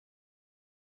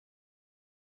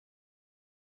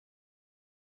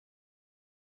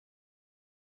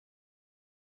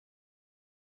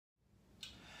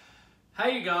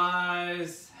Hey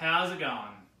guys, how's it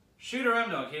going? Shooter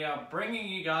M-Dog here, bringing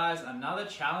you guys another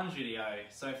challenge video.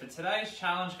 So for today's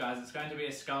challenge, guys, it's going to be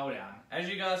a skull down. As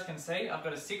you guys can see, I've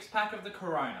got a 6-pack of the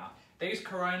Corona. These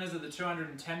Coronas are the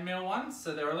 210ml ones,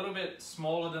 so they're a little bit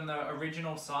smaller than the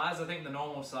original size. I think the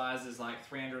normal size is like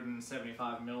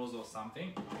 375 mils or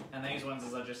something, and these ones,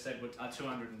 as I just said, are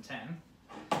 210.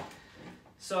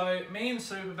 So me and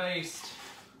Superbeast,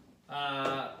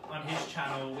 on his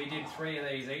channel, we did 3 of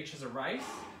these each as a race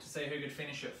to see who could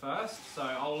finish it first. So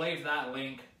I'll leave that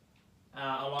link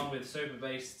along with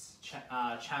Superbeast's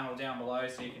channel down below,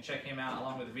 so you can check him out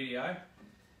along with the video.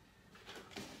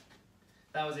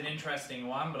 That was an interesting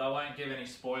one, but I won't give any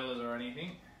spoilers or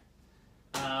anything.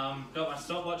 Got my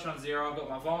stopwatch on 0, I've got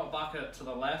my vomit bucket to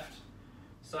the left.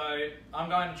 So I'm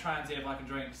going to try and see if I can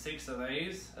drink 6 of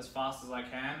these as fast as I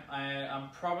can. I'm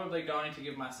probably going to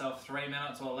give myself 3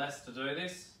 minutes or less to do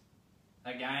this.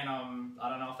 Again, I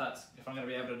don't know if I'm going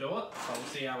to be able to do it, so we'll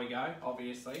see how we go,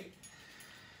 obviously.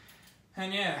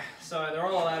 And yeah, so they're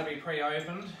all allowed to be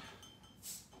pre-opened.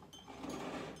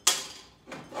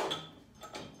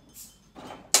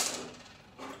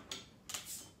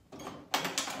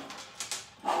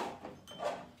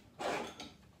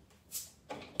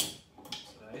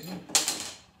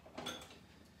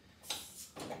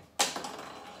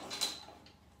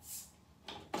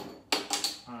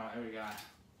 Alright, here we go.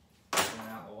 Get them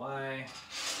out of the way.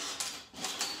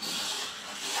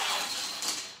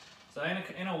 So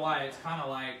in a way, it's kind of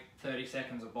like 30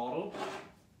 seconds a bottle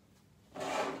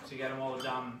to get them all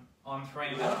done on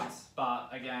 3 minutes. But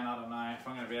again, I don't know if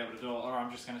I'm going to be able to do it, or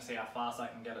I'm just going to see how fast I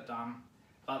can get it done.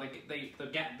 But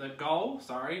the goal,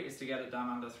 is to get it done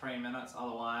under 3 minutes.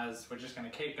 Otherwise, we're just going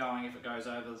to keep going if it goes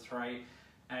over the 3.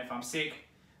 And if I'm sick,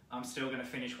 I'm still going to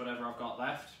finish whatever I've got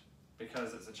left,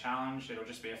 because it's a challenge. It'll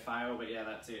just be a fail, but yeah,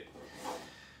 that's it.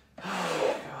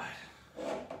 Oh god.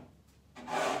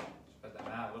 Spread that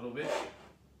out a little bit.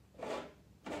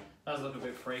 Does look a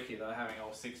bit freaky though, having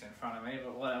all 6 in front of me,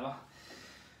 but whatever.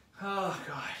 Oh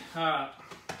god. Alright.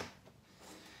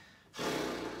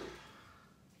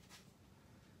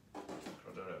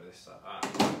 I'll do it over this side.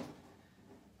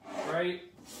 Alright. 3,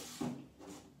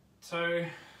 2,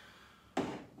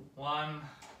 1.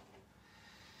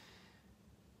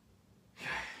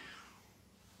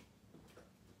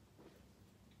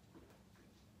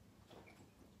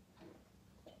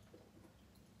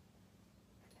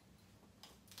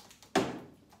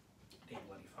 Damn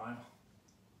bloody phone.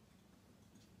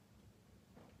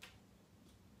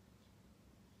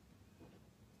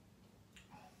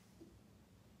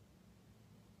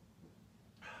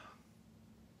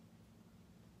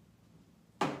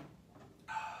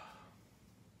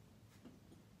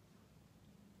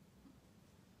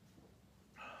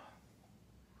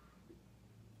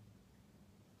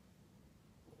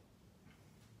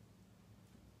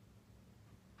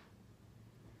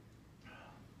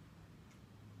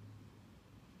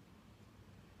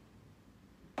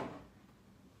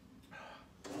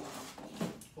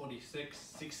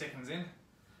 Six seconds in.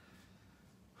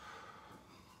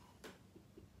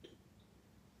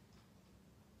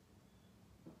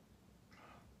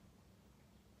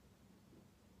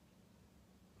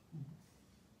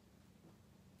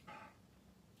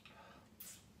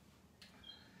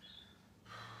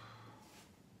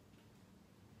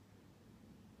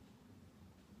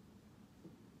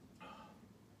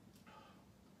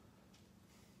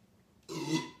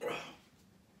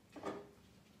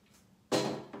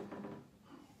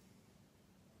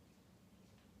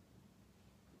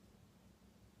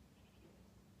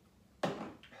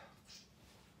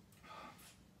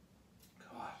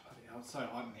 It's so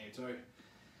hot in here too.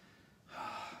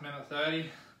 Minute 30.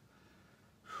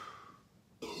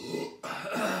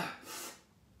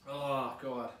 Oh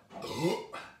god.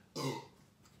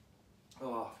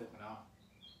 Oh, flipping hell.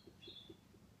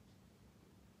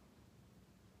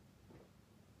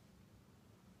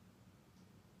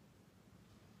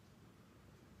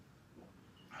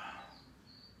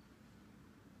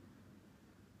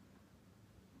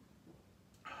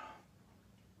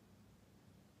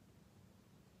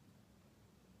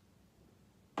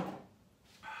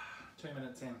 Two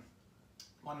minutes in.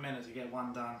 1 minute to get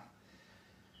one done.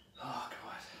 Oh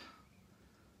god.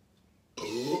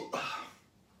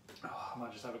 Oh, I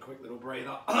might just have a quick little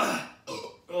breather.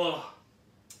 Oh,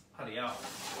 bloody hell.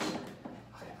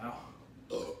 Fucking hell.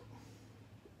 Oh,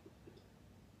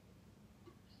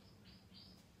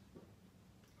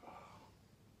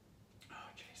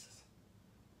 Jesus.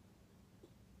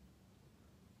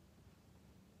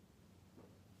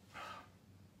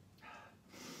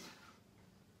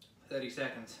 30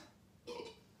 seconds.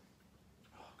 Oh,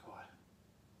 God.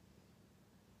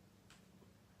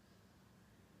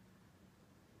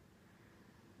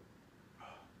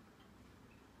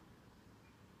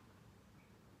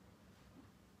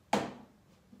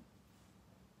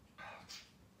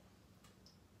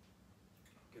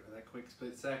 quick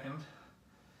split second.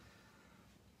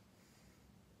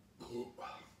 These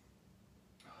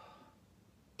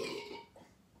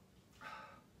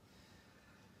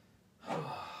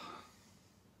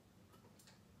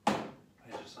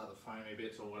just are the foamy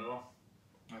bits or whatever.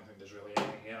 I don't think there's really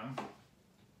anything in them.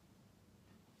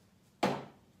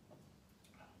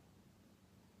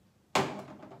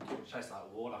 It tastes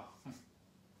like water.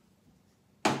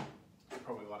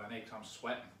 Probably what I need because I'm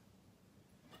sweating.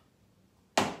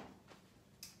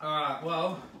 Alright,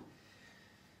 well,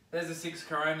 there's the 6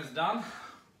 Coronas done.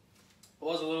 I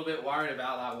was a little bit worried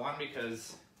about that one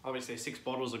because obviously 6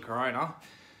 bottles of Corona.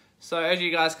 So as you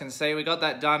guys can see, we got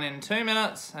that done in 2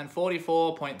 minutes and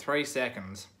 44.3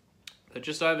 seconds. So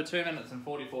just over 2 minutes and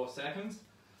 44 seconds.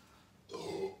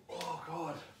 Oh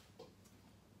God.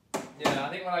 Yeah, I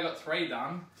think when I got 3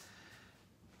 done,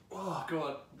 oh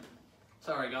God.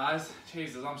 Sorry guys,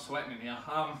 Jesus, I'm sweating in here.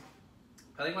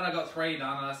 I think when I got 3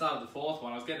 done and I started the 4th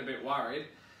one, I was getting a bit worried,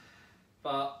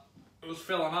 but it was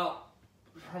filling up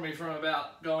probably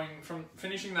from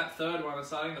finishing that 3rd one and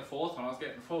starting the 4th one, I was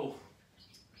getting full.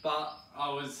 But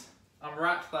I'm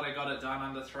wrapped that I got it done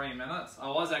under 3 minutes. I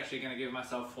was actually going to give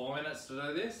myself 4 minutes to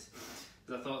do this,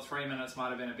 because I thought 3 minutes might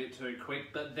have been a bit too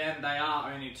quick, but then they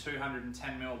are only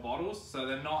 210ml bottles, so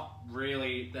they're not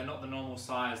the normal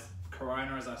size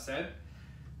Corona, as I said.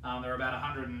 They're about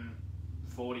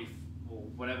 140 or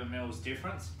whatever mils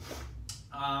difference.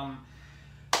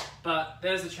 But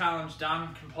there's the challenge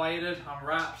done, completed, I'm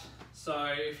wrapped.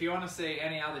 So if you want to see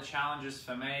any other challenges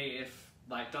for me,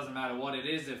 doesn't matter what it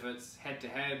is, if it's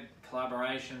head-to-head,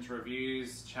 collaborations,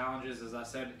 reviews, challenges, as I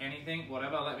said, anything,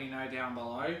 whatever, let me know down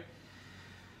below.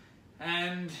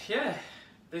 And yeah,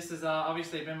 this has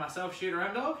obviously been myself, Shooter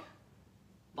M Dog.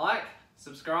 Like,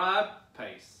 subscribe,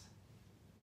 peace.